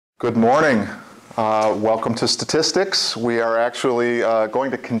Good morning. Welcome to Statistics. We are actually going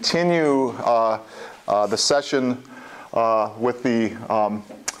to continue the session with the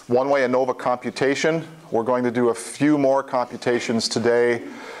One-Way-ANOVA computation. We're going to do a few more computations today,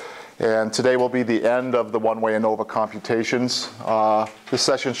 and today will be the end of the One-Way-ANOVA computations. This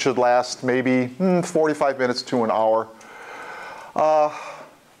session should last maybe 45 minutes to an hour.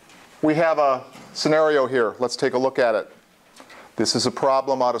 We have a scenario here. Let's take a look at it. This is a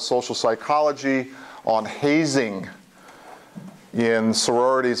problem out of social psychology on hazing in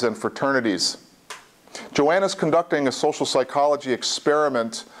sororities and fraternities. Joanna's conducting a social psychology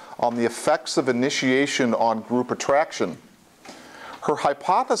experiment on the effects of initiation on group attraction. Her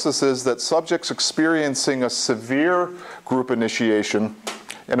hypothesis is that subjects experiencing a severe group initiation,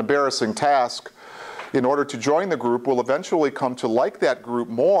 an embarrassing task, in order to join the group will eventually come to like that group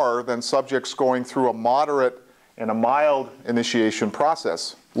more than subjects going through a moderate and a mild initiation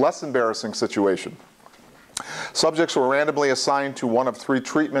process, less embarrassing situation. Subjects were randomly assigned to one of three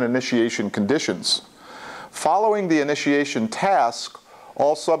treatment initiation conditions. Following the initiation task,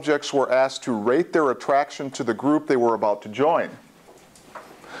 all subjects were asked to rate their attraction to the group they were about to join.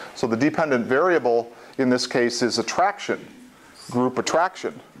 So the dependent variable in this case is attraction, group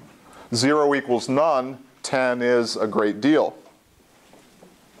attraction. 0 equals none, 10 is a great deal.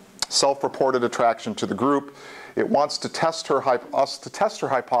 Self-reported attraction to the group. It wants to test us to test her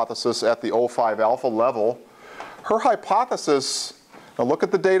hypothesis at the 0.5 alpha level. Her hypothesis, now look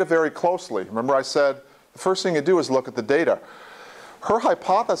at the data very closely. Remember I said the first thing you do is look at the data. Her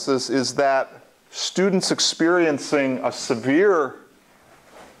hypothesis is that students experiencing a severe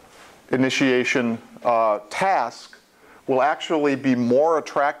initiation task will actually be more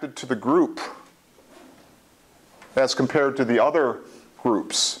attracted to the group as compared to the other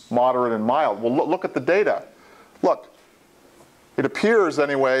groups, moderate and mild. Well, look at the data. Look, it appears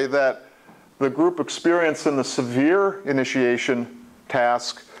anyway that the group experiencing the severe initiation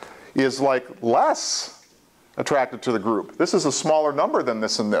task is like less attracted to the group. This is a smaller number than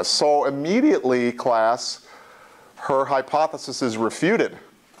this and this. So immediately, class, her hypothesis is refuted.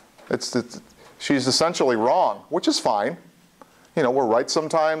 She's essentially wrong, which is fine. You know, we're right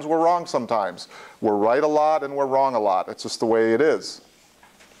sometimes, we're wrong sometimes. We're right a lot and we're wrong a lot. It's just the way it is.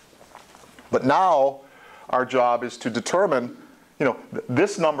 But now, our job is to determine, you know,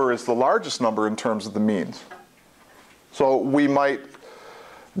 this number is the largest number in terms of the means. So we might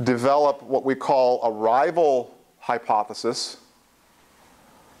develop what we call a rival hypothesis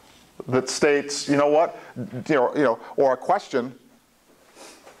that states, you know what, or a question,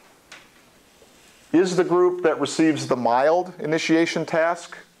 is the group that receives the mild initiation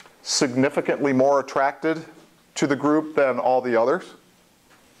task significantly more attracted to the group than all the others?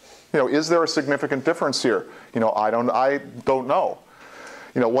 You know, is there a significant difference here? You know, I don't know.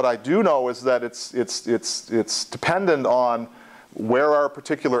 You know, what I do know is that it's dependent on where our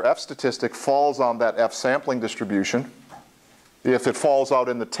particular F statistic falls on that F sampling distribution. If it falls out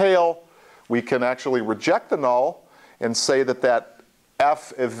in the tail, we can actually reject the null and say that that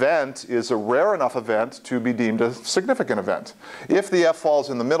F event is a rare enough event to be deemed a significant event. If the F falls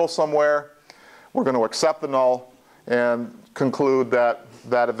in the middle somewhere, we're going to accept the null and conclude that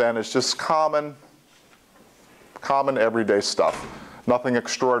that event is just common everyday stuff. Nothing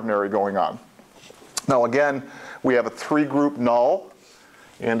extraordinary going on. Now again, we have a 3-group null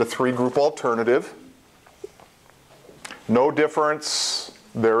and a 3-group alternative. No difference.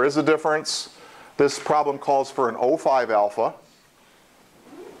 There is a difference. This problem calls for an 0.5 alpha.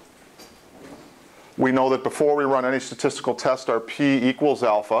 We know that before we run any statistical test, our P equals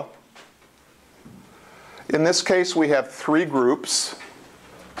alpha. In this case, we have 3 groups.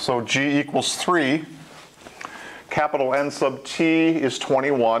 So G equals 3. Capital N sub T is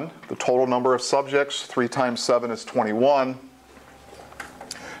 21. The total number of subjects, 3 times 7 is 21.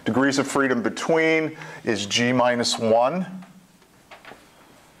 Degrees of freedom between is G minus 1.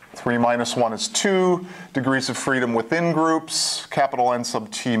 3 minus 1 is 2. Degrees of freedom within groups, capital N sub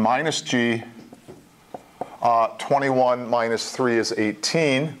T minus G. 21 minus 3 is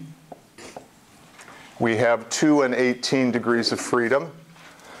 18. We have 2 and 18 degrees of freedom.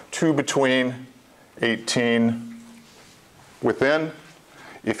 2 between, 18 within.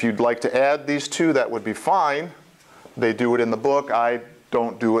 If you'd like to add these two, that would be fine. They do it in the book. I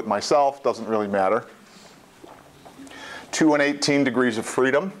don't do it myself. Doesn't really matter. 2 and 18 degrees of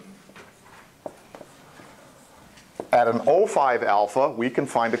freedom. At an 0.5 alpha, we can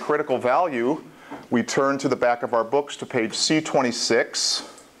find a critical value. We turn to the back of our books to page C26.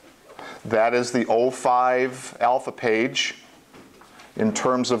 That is the 0.5 alpha page. in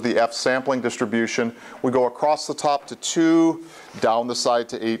terms of the F sampling distribution. We go across the top to 2, down the side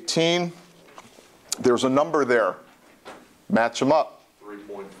to 18. There's a number there. Match them up.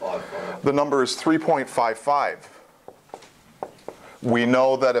 3.55. The number is 3.55. We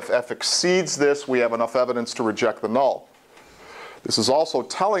know that if F exceeds this, we have enough evidence to reject the null. This is also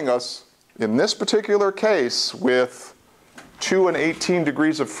telling us, in this particular case, with 2 and 18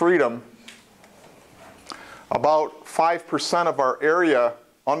 degrees of freedom, about 5% of our area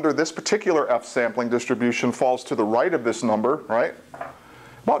under this particular F sampling distribution falls to the right of this number, right?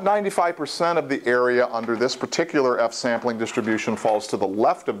 About 95% of the area under this particular F sampling distribution falls to the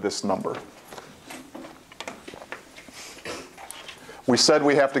left of this number. We said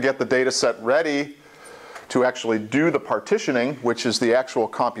we have to get the data set ready to actually do the partitioning, which is the actual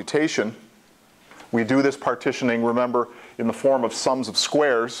computation. We do this partitioning, remember, in the form of sums of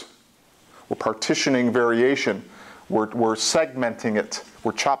squares. We're partitioning variation. We're segmenting it.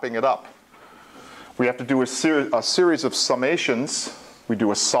 We're chopping it up. We have to do a series of summations. We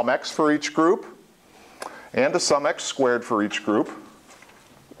do a sum x for each group and a sum x squared for each group.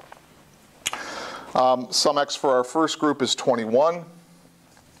 Sum x for our first group is 21.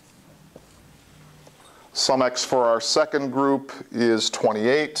 Sum x for our second group is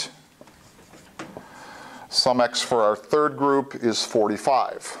 28. Sum x for our third group is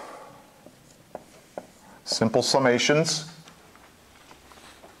 45. Simple summations.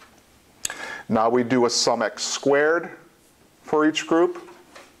 Now we do a sum x squared for each group.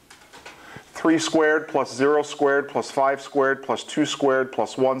 3 squared plus 0 squared plus 5 squared plus 2 squared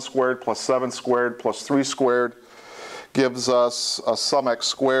plus 1 squared plus 7 squared plus 3 squared gives us a sum x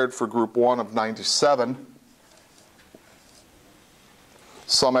squared for group 1 of 97.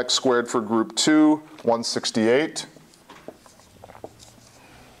 Sum x squared for group 2, 168.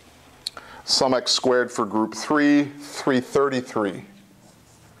 Sum x squared for group 3, 333.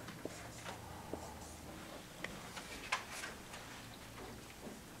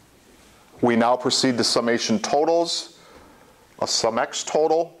 We now proceed to summation totals, a sum x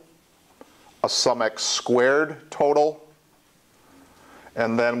total, a sum x squared total,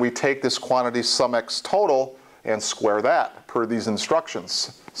 and then we take this quantity sum x total and square that per these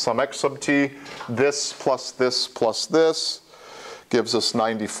instructions. Sum x sub t, this plus this plus this gives us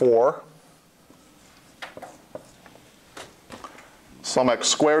 94. Sum x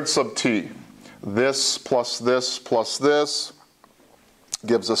squared sub t, this plus this plus this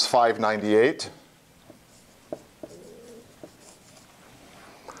gives us 598.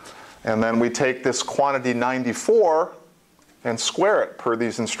 And then we take this quantity 94 and square it per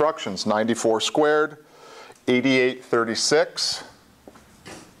these instructions. 94 squared, 8836.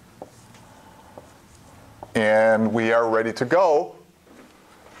 And we are ready to go.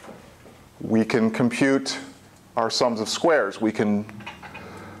 We can compute our sums of squares. We can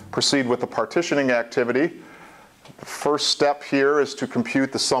proceed with the partitioning activity. The first step here is to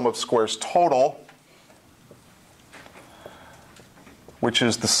compute the sum of squares total, which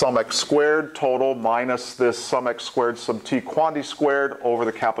is the sum x squared total minus this sum x squared sub t quantity squared over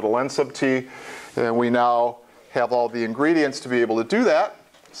the capital N sub t. And we now have all the ingredients to be able to do that.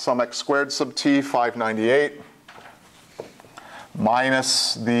 Sum x squared sub t, 598,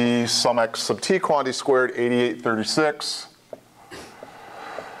 minus the sum x sub t quantity squared, 8836.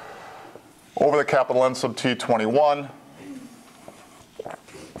 Over the capital N sub t, 21.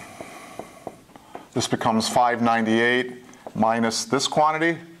 This becomes 598 minus this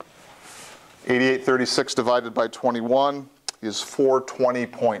quantity. 8836 divided by 21 is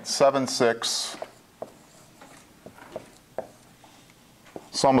 420.76.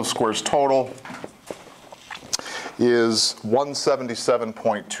 Sum of squares total is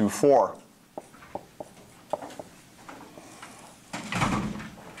 177.24.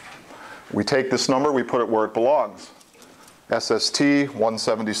 We take this number, we put it where it belongs. SST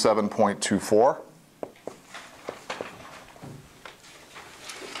 177.24.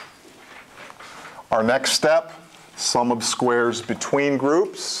 Our next step, sum of squares between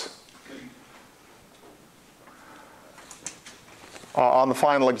groups. On the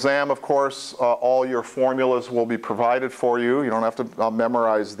final exam, of course, all your formulas will be provided for you. You don't have to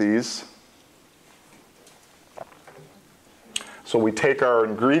memorize these. So we take our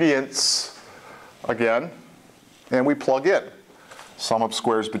ingredients again, and we plug in. Sum of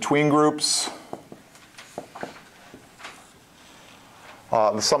squares between groups.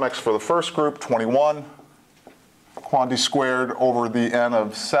 The sum x for the first group, 21. Quantity squared over the n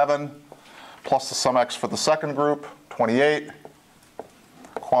of 7, plus the sum x for the second group, 28.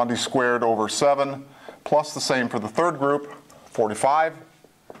 Quantity squared over 7, plus the same for the third group, 45.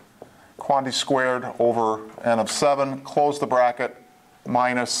 Quantity squared over n of 7, close the bracket,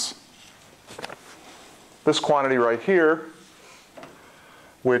 minus this quantity right here,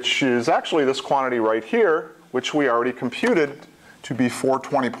 which is actually this quantity right here, which we already computed to be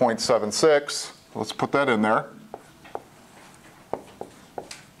 420.76. Let's put that in there.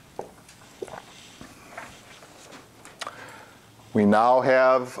 We now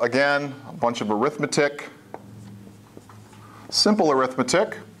have, again, a bunch of arithmetic, simple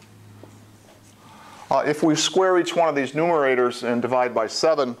arithmetic. If we square each one of these numerators and divide by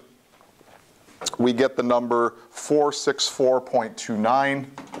 7, we get the number 464.29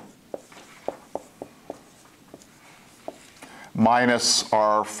 minus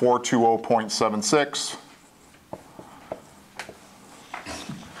our 420.76.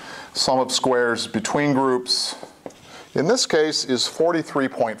 Sum of squares between groups, in this case, is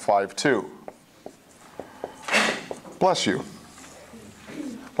 43.52. Bless you.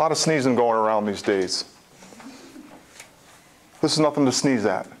 A lot of sneezing going around these days. This is nothing to sneeze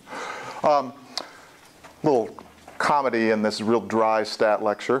at. Little comedy in this real dry stat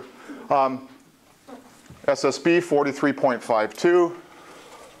lecture. SSB 43.52.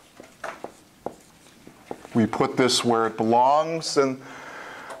 We put this where it belongs, and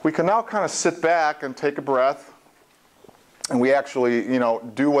we can now kind of sit back and take a breath. And we actually,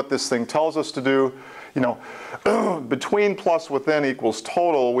 do what this thing tells us to do. Between plus within equals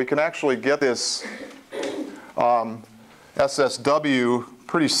total, we can actually get this SSW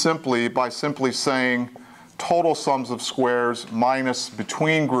pretty simply by simply saying total sums of squares minus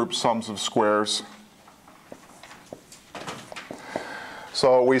between group sums of squares.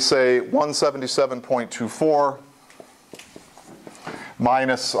 So we say 177.24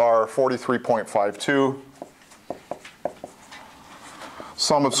 minus our 43.52.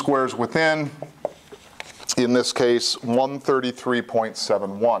 Sum of squares within, in this case,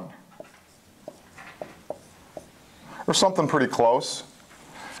 133.71. Or something pretty close.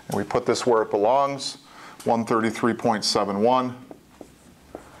 And we put this where it belongs, 133.71.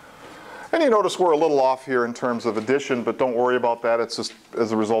 And you notice we're a little off here in terms of addition, but don't worry about that. It's just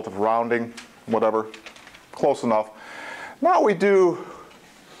as a result of rounding, whatever. Close enough. Now we do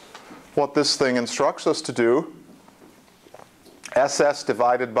what this thing instructs us to do. SS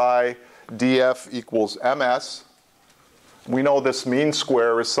divided by DF equals MS. We know this mean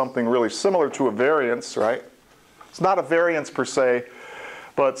square is something really similar to a variance, right? It's not a variance per se,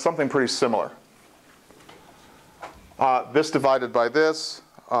 but something pretty similar. This divided by this,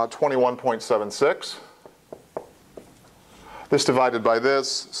 21.76. This divided by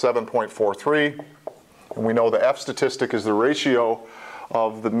this, 7.43. And we know the F statistic is the ratio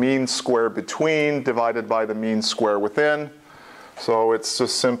of the mean square between divided by the mean square within. So it's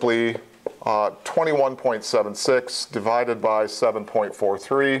just simply 21.76 divided by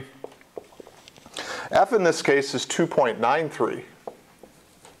 7.43. F in this case is 2.93.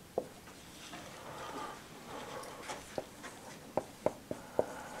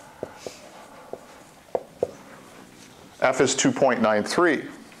 F is 2.93.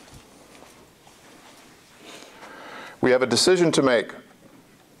 We have a decision to make.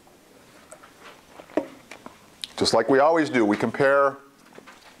 Just like we always do, we compare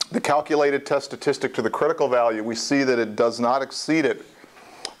the calculated test statistic to the critical value. We see that it does not exceed it.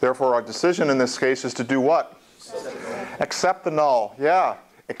 Therefore, our decision in this case is to do what? Accept the null. Yeah,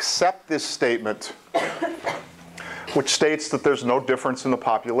 accept this statement, which states that there's no difference in the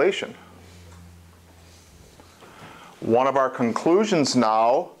population. One of our conclusions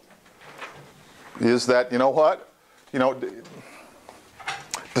now is that,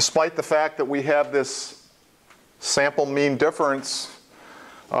 despite the fact that we have this sample mean difference,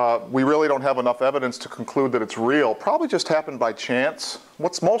 we really don't have enough evidence to conclude that it's real. Probably just happened by chance.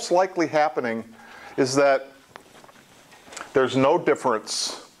 What's most likely happening is that there's no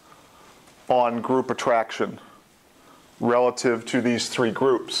difference on group attraction relative to these three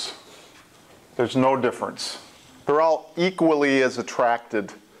groups. There's no difference. They're all equally as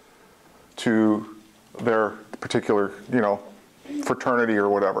attracted to their particular, fraternity or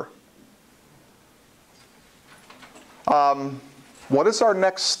whatever. What is our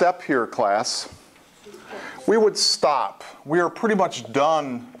next step here, class? We would stop. We are pretty much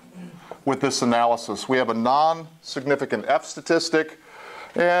done with this analysis. We have a non-significant F statistic,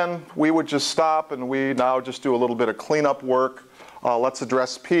 and we would just stop, and we now just do a little bit of cleanup work. Let's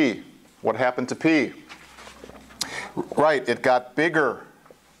address P. What happened to P? Right, it got bigger.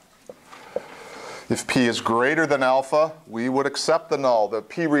 If P is greater than alpha, we would accept the null. The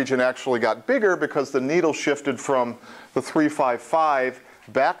P region actually got bigger because the needle shifted from the 355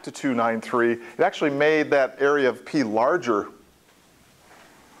 back to 293. It actually made that area of P larger.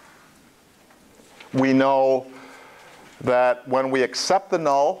 We know that when we accept the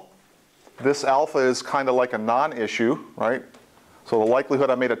null, this alpha is kind of like a non-issue, right? So the likelihood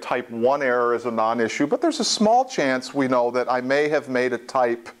I made a type 1 error is a non-issue, but there's a small chance we know that I may have made a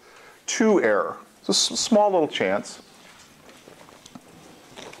type 2 error. It's a small little chance.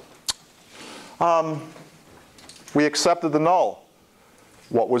 We accepted the null.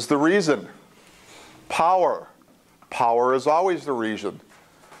 What was the reason? Power. Power is always the reason.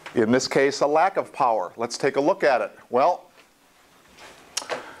 In this case, a lack of power. Let's take a look at it. Well,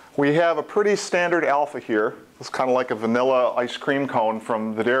 we have a pretty standard alpha here. It's kind of like a vanilla ice cream cone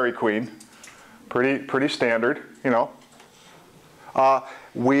from the Dairy Queen. Pretty standard, you know.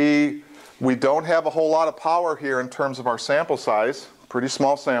 We don't have a whole lot of power here in terms of our sample size. Pretty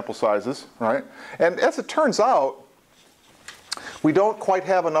small sample sizes, right? And as it turns out, we don't quite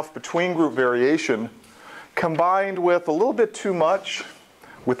have enough between group variation combined with a little bit too much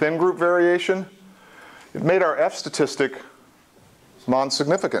within group variation. It made our F statistic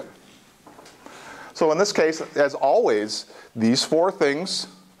non-significant. So in this case, as always, these four things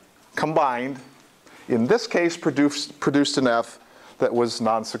combined, in this case, produced an F that was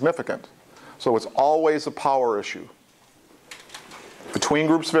non-significant. So it's always a power issue. Between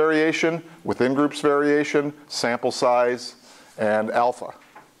groups variation, within groups variation, sample size, and alpha.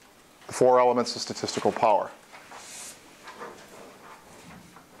 The four elements of statistical power.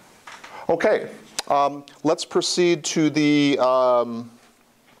 Okay, let's proceed to the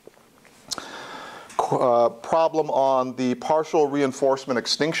problem on the partial reinforcement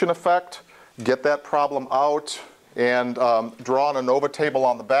extinction effect. Get that problem out and draw an ANOVA table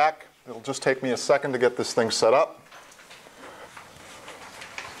on the back. It'll just take me a second to get this thing set up.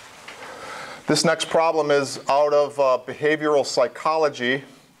 This next problem is out of behavioral psychology.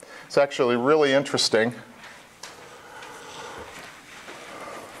 It's actually really interesting.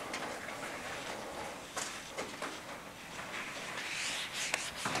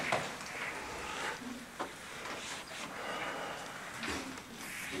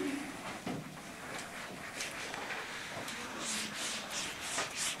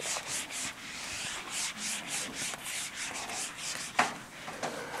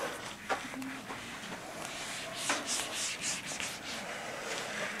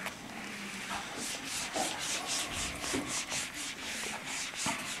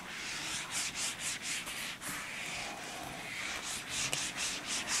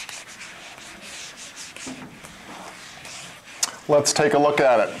 Let's take a look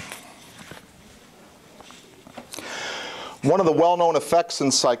at it. One of the well-known effects in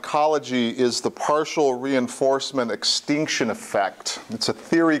psychology is the partial reinforcement extinction effect. It's a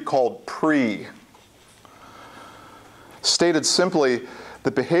theory called PRE. Stated simply,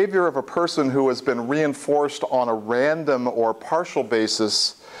 the behavior of a person who has been reinforced on a random or partial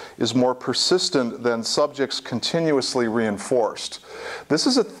basis is more persistent than subjects continuously reinforced. This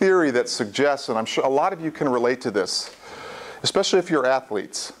is a theory that suggests, and I'm sure a lot of you can relate to this, especially if you're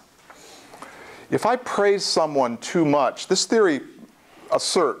athletes. If I praise someone too much, this theory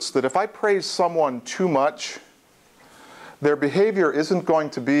asserts that if I praise someone too much, their behavior isn't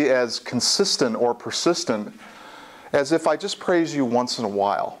going to be as consistent or persistent as if I just praise you once in a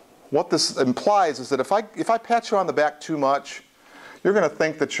while. What this implies is that if I pat you on the back too much, you're going to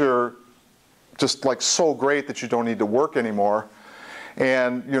think that you're just like so great that you don't need to work anymore.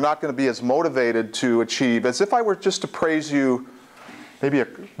 And you're not going to be as motivated to achieve as if I were just to praise you maybe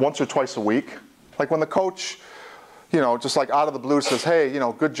once or twice a week. Like when the coach, you know, just like out of the blue says, hey, you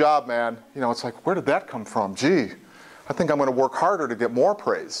know, good job, man. You know, it's like, where did that come from? Gee, I think I'm going to work harder to get more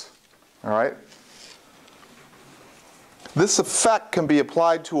praise. All right? This effect can be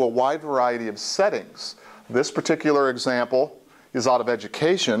applied to a wide variety of settings. This particular example is out of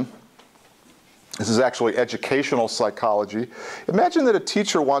education. This is actually educational psychology. Imagine that a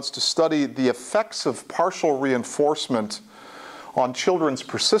teacher wants to study the effects of partial reinforcement on children's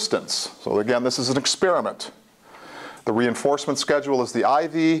persistence. So again, this is an experiment. The reinforcement schedule is the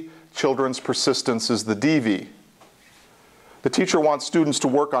IV, children's persistence is the DV. The teacher wants students to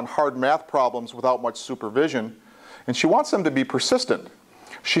work on hard math problems without much supervision, and she wants them to be persistent.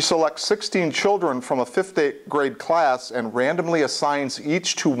 She selects 16 children from a 5th grade class and randomly assigns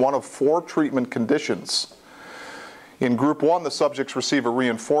each to one of 4 treatment conditions. In group 1, the subjects receive a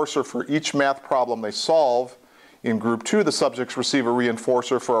reinforcer for each math problem they solve. In group 2, the subjects receive a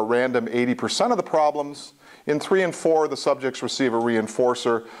reinforcer for a random 80% of the problems. In 3 and 4, the subjects receive a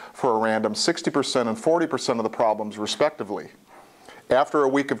reinforcer for a random 60% and 40% of the problems, respectively. After a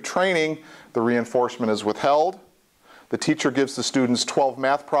week of training, the reinforcement is withheld. The teacher gives the students 12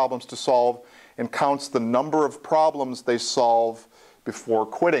 math problems to solve and counts the number of problems they solve before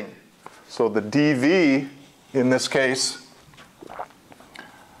quitting. So the DV in this case,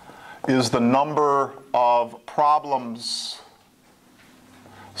 is the number of problems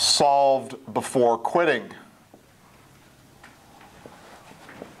solved before quitting.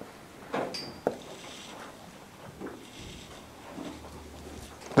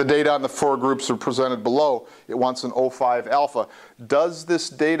 The data on the four groups are presented below. It wants an O5 alpha. Does this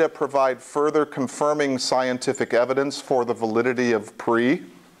data provide further confirming scientific evidence for the validity of PRE?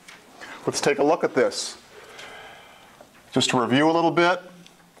 Let's take a look at this. Just to review a little bit,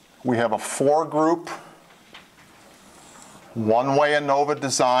 we have a four-group one-way-ANOVA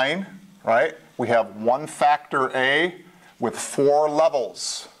design, right? We have one factor A with four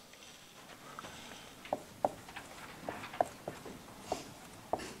levels.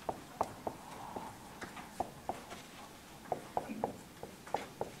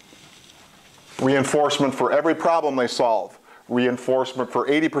 Reinforcement for every problem they solve. Reinforcement for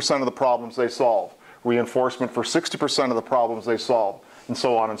 80% of the problems they solve. Reinforcement for 60% of the problems they solve, and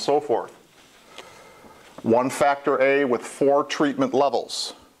so on and so forth. One factor A with four treatment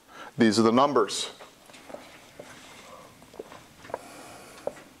levels. These are the numbers.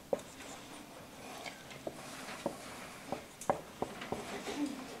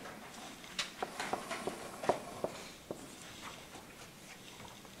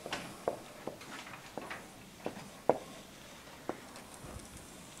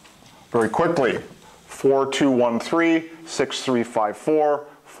 Very quickly, 4213, 6354,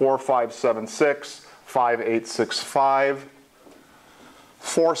 4576, 5865.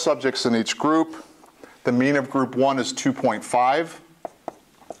 4 subjects in each group. The mean of group 1 is 2.5.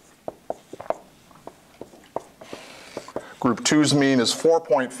 Group 2's mean is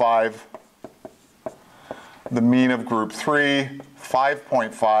 4.5. The mean of group 3,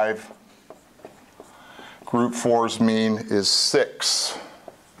 5.5. Group 4's mean is 6,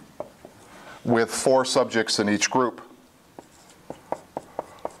 with 4 subjects in each group.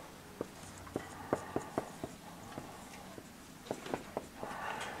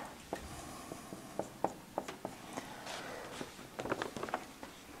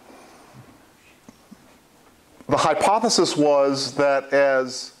 The hypothesis was that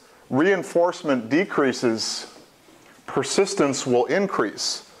as reinforcement decreases, persistence will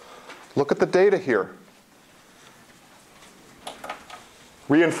increase. Look at the data here.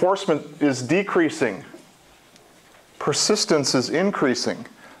 Reinforcement is decreasing. Persistence is increasing.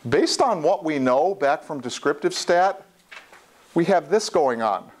 Based on what we know back from descriptive stat, we have this going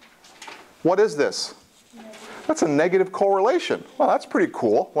on. What is this? That's a negative correlation. Well, that's pretty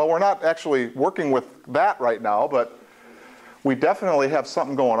cool. Well, we're not actually working with that right now, but we definitely have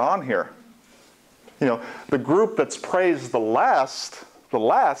something going on here. You know, the group that's praised the less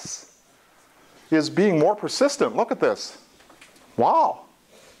is being more persistent. Look at this. Wow.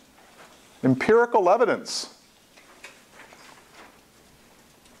 Empirical evidence.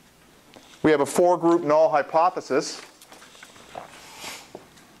 We have a 4-group null hypothesis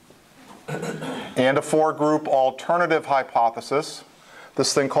and a 4-group alternative hypothesis.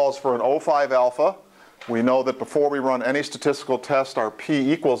 This thing calls for an O5 alpha. We know that before we run any statistical test, our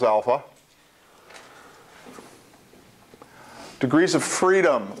P equals alpha. Degrees of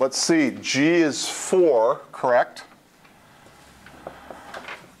freedom, let's see, G is 4, correct?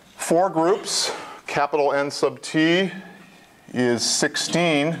 4 groups, capital N sub T is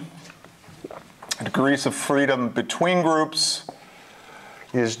 16. Degrees of freedom between groups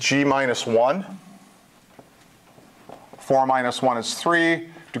is G minus 1. 4 minus 1 is 3.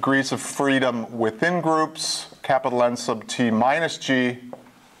 Degrees of freedom within groups, capital N sub T minus G.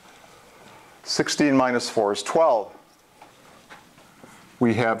 16 minus 4 is 12.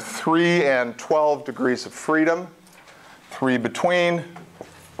 We have 3 and 12 degrees of freedom. 3 between,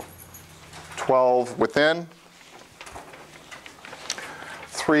 12 within.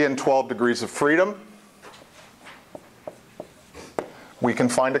 3 and 12 degrees of freedom. We can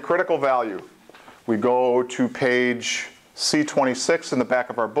find a critical value. We go to page C26 in the back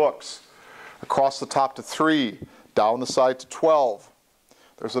of our books. Across the top to 3, down the side to 12.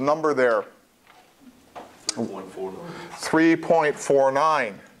 There's a number there.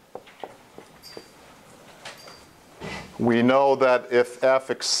 3.49. We know that if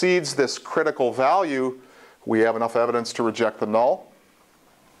F exceeds this critical value, we have enough evidence to reject the null.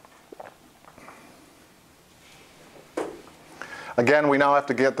 Again, we now have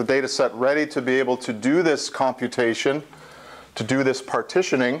to get the data set ready to be able to do this computation, to do this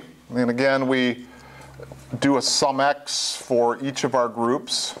partitioning. And again, we do a sum x for each of our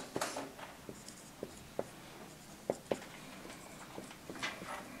groups.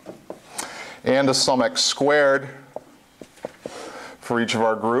 And a sum x squared for each of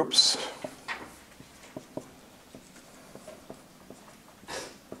our groups.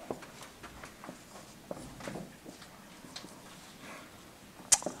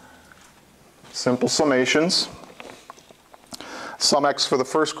 Simple summations. Sum x for the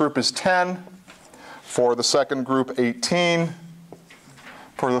first group is 10. For the second group, 18.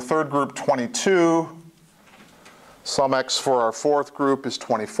 For the third group, 22. Sum x for our fourth group is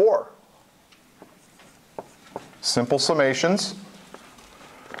 24. Simple summations.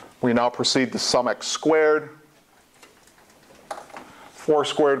 We now proceed to sum x squared. 4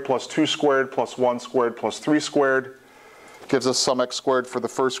 squared plus 2 squared plus 1 squared plus 3 squared gives us sum x squared for the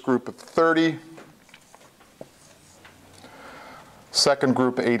first group of 30. Second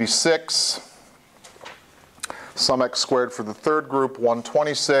group, 86. Sum x squared for the third group,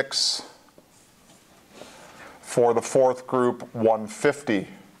 126. For the fourth group, 150.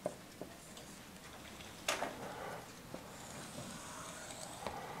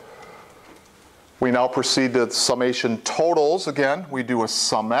 We now proceed to summation totals. Again, we do a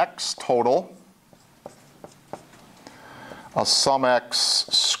sum x total, a sum x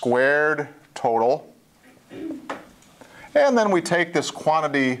squared total, and then we take this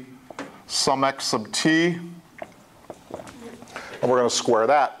quantity sum x sub t, and we're going to square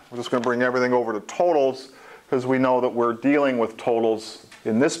that. We're just going to bring everything over to totals, because we know that we're dealing with totals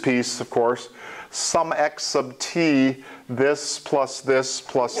in this piece, of course. Sum x sub t, this plus this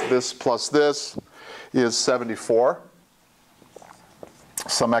plus this plus this, is 74.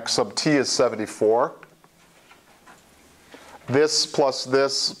 Sum x sub t is 74. This plus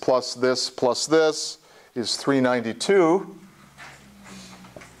this plus this plus this is 392.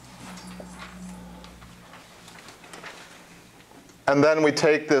 And then we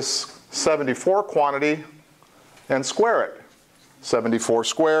take this 74 quantity and square it. 74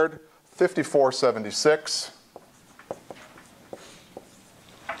 squared, 5476.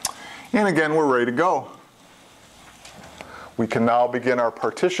 And again, we're ready to go. We can now begin our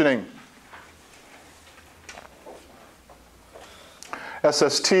partitioning.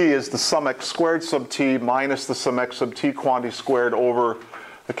 SST is the sum x squared sub t minus the sum x sub t quantity squared over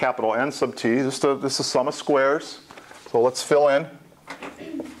the capital N sub t. This is a sum of squares. So let's fill in.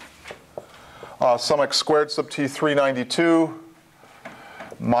 Sum x squared sub t, 392,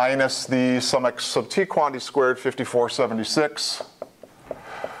 minus the sum x sub t quantity squared, 5476.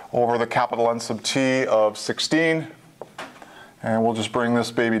 Over the capital N sub t of 16. And we'll just bring this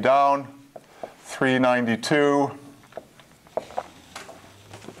baby down. 392.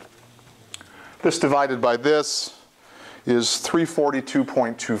 This divided by this is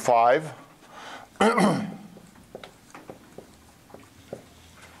 342.25.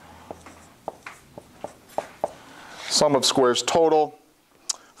 Sum of squares total,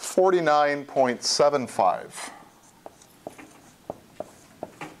 49.75.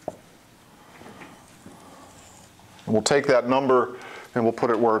 We'll take that number and we'll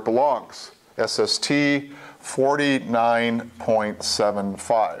put it where it belongs. SST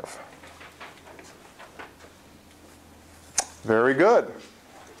 49.75. Very good.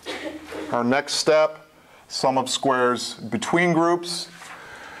 Our next step, sum of squares between groups.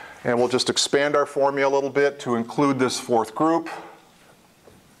 And we'll just expand our formula a little bit to include this fourth group.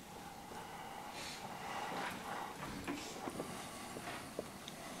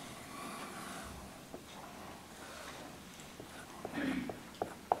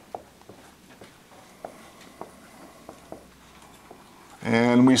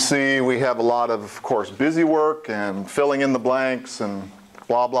 And we see we have a lot of course, busy work and filling in the blanks and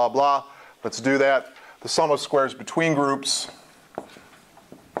blah, blah, blah. Let's do that. The sum of squares between groups.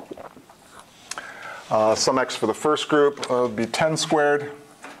 Sum x for the first group would be 10 squared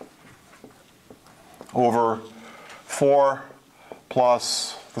over 4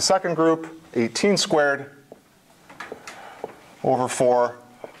 plus the second group, 18 squared over 4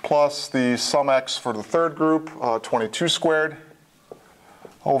 plus the sum x for the third group, 22 squared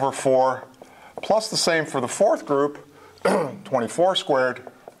over 4, plus the same for the fourth group, 24 squared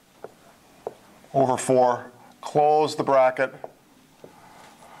over 4. Close the bracket.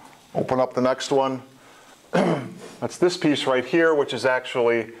 Open up the next one. That's this piece right here, which is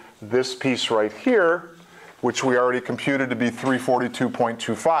actually this piece right here, which we already computed to be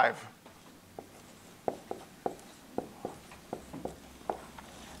 342.25.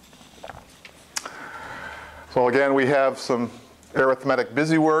 So again, we have some arithmetic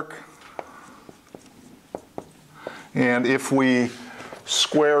busy work. And if we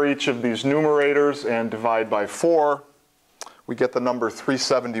square each of these numerators and divide by 4, we get the number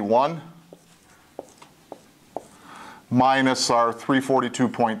 371 minus our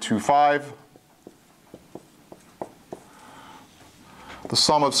 342.25. The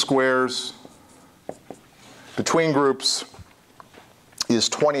sum of squares between groups is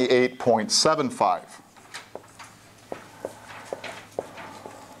 28.75.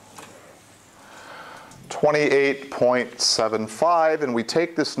 28.75, and we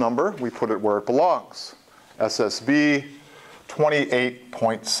take this number, we put it where it belongs. SSB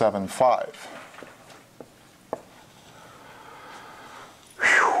 28.75.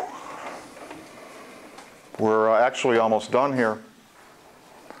 We're actually almost done here.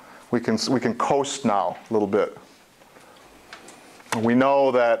 We can coast now a little bit. We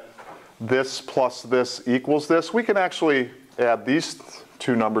know that this plus this equals this. We can actually add these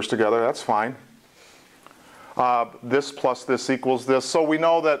two numbers together. That's fine. This plus this equals this. So we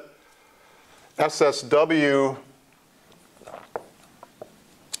know that SSW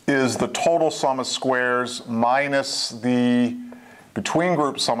is the total sum of squares minus the between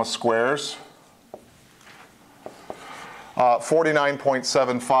group sum of squares.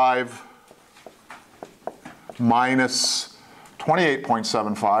 49.75 minus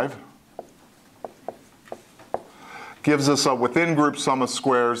 28.75 gives us a within group sum of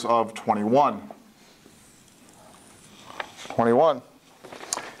squares of 21. 21.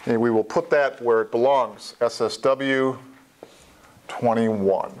 And we will put that where it belongs. SSW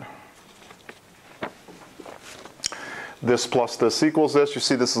 21. This plus this equals this. You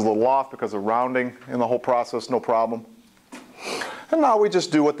see this is a little off because of rounding in the whole process, no problem. And now we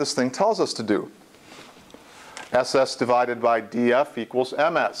just do what this thing tells us to do. SS divided by DF equals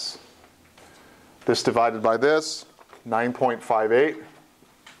MS. This divided by this, 9.58.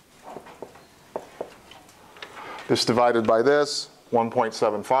 This divided by this,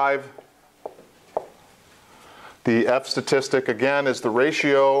 1.75. The F statistic, again, is the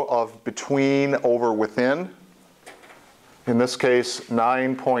ratio of between over within. In this case,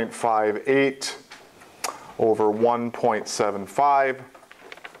 9.58 over 1.75.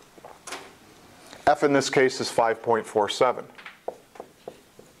 F in this case is 5.47.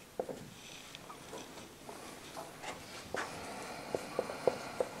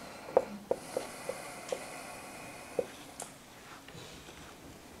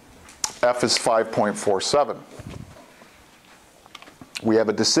 F is 5.47. We have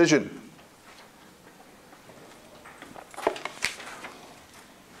a decision.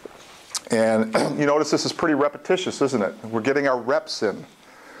 And you notice this is pretty repetitious, isn't it? We're getting our reps in.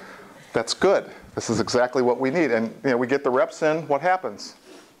 That's good. This is exactly what we need. And we get the reps in, what happens?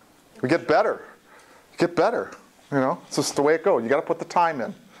 We get better. Get better. It's just the way it goes. You got to put the time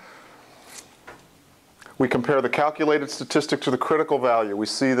in. We compare the calculated statistic to the critical value. We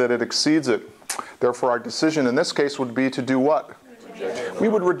see that it exceeds it. Therefore, our decision in this case would be to do what? We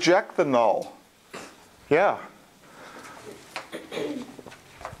would reject the null. Yeah.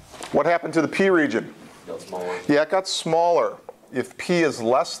 What happened to the p region? Got smaller. Yeah, it got smaller. If p is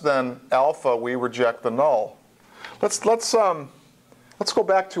less than alpha, we reject the null. Let's go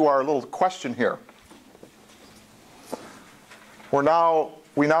back to our little question here. We now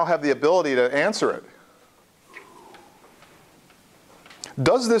have the ability to answer it.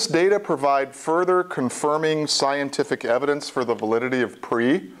 Does this data provide further confirming scientific evidence for the validity of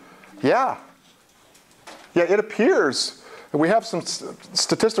pre? Yeah. Yeah, it appears. We have some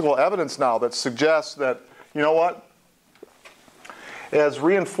statistical evidence now that suggests that, you know what? As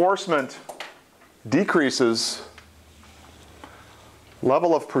reinforcement decreases,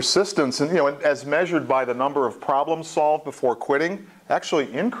 level of persistence, and as measured by the number of problems solved before quitting,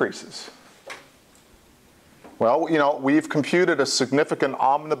 actually increases. Well, we've computed a significant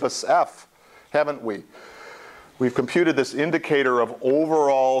omnibus F, haven't we? We've computed this indicator of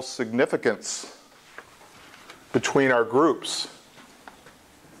overall significance between our groups.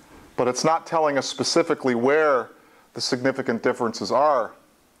 But it's not telling us specifically where the significant differences are.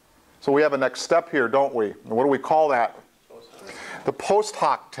 So we have a next step here, don't we? And what do we call that? The post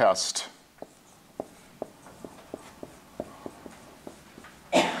hoc test.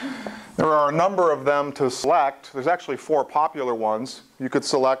 There are a number of them to select. There's actually 4 popular ones. You could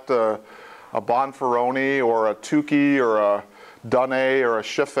select a Bonferroni or a Tukey or a Dunne or a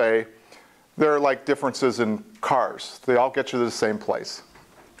Schiffe. They're like differences in cars. They all get you to the same place.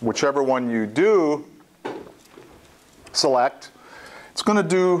 Whichever one you do select, it's going to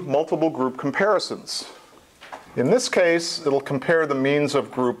do multiple group comparisons. In this case, it'll compare the means of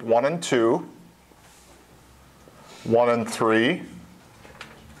group 1 and 2, 1 and 3,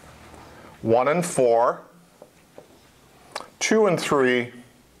 1 and 4, 2 and 3,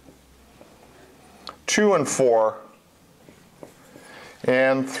 2 and 4,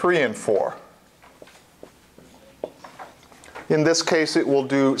 and 3 and 4. In this case, it will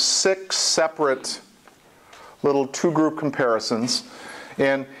do 6 separate little 2-group comparisons.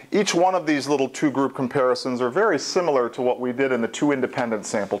 And each one of these little 2-group comparisons are very similar to what we did in the 2 independent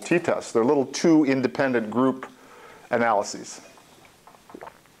sample t-tests. They're little 2 independent group analyses.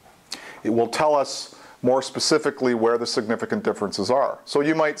 It will tell us more specifically where the significant differences are. So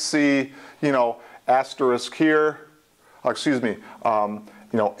you might see, you know, asterisk here, excuse me,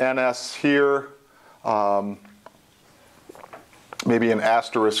 you know, NS here, maybe an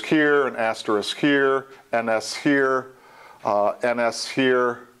asterisk here, an asterisk here, NS here, NS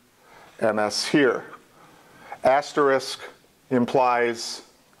here, NS here. Asterisk implies,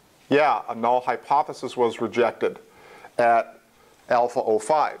 yeah, a null hypothesis was rejected at alpha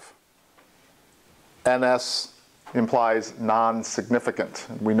 05. NS implies non-significant.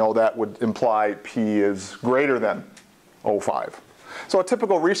 We know that would imply P is greater than 05. So a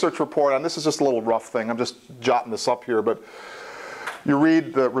typical research report, and this is just a little rough thing, I'm just jotting this up here, but you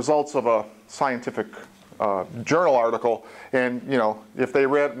read the results of a scientific journal article, and you know, if they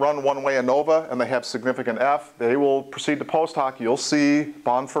run One-Way-ANOVA and they have significant F, they will proceed to post hoc. You'll see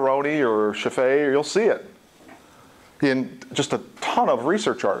Bonferroni or Chaffee, or you'll see it in just a ton of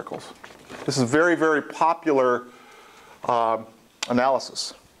research articles. This is very, very popular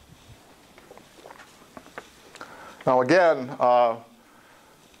analysis. Now again,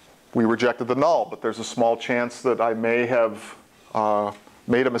 we rejected the null, but there's a small chance that I may have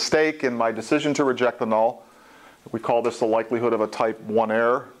made a mistake in my decision to reject the null. We call this the likelihood of a type 1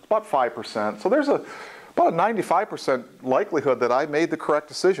 error. It's about 5%. So there's about a 95% likelihood that I made the correct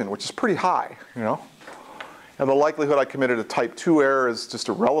decision, which is pretty high, you know. And the likelihood I committed a type 2 error is just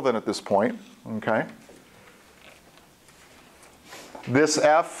irrelevant at this point, okay. This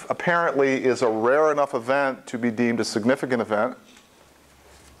F apparently is a rare enough event to be deemed a significant event.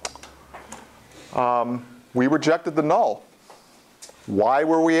 We rejected the null. Why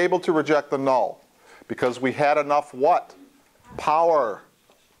were we able to reject the null? Because we had enough what? Power.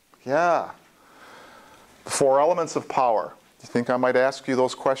 Yeah. The 4 elements of power. Do you think I might ask you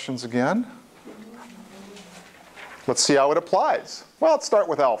those questions again? Let's see how it applies. Well, let's start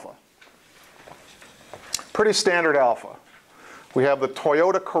with alpha. Pretty standard alpha. We have the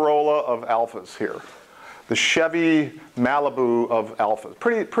Toyota Corolla of alphas here. The Chevy Malibu of alphas.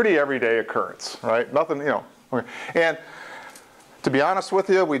 Pretty everyday occurrence, right? Nothing, you know. Okay. And to be honest with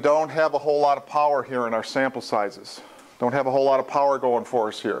you, we don't have a whole lot of power here in our sample sizes. Don't have a whole lot of power going for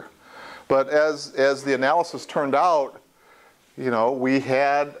us here. But as the analysis turned out, you know, we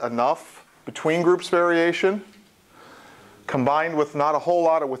had enough between groups variation combined with not a whole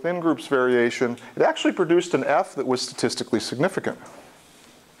lot of within groups variation. It actually produced an F that was statistically significant.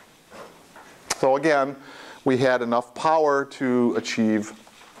 So again, we had enough power to achieve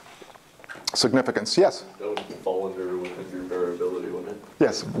significance. Yes? That would fall under within group variability, wouldn't it?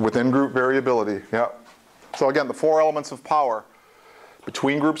 Yes, within group variability, yeah. So again, the 4 elements of power: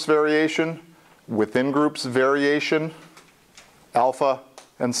 between groups variation, within groups variation, alpha,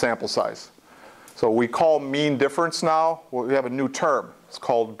 and sample size. So we call mean difference now, well, we have a new term. It's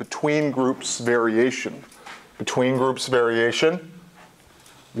called between groups variation. Between groups variation,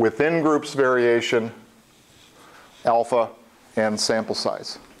 within groups variation, alpha, and sample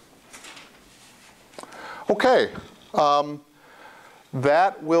size. Okay,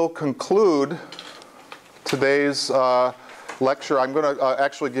 that will conclude today's lecture. I'm going to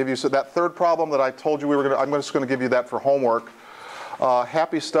actually give you, so that third problem that I told you we were going to, I'm just going to give you that for homework.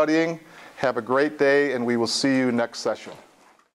 Happy studying, have a great day, and we will see you next session.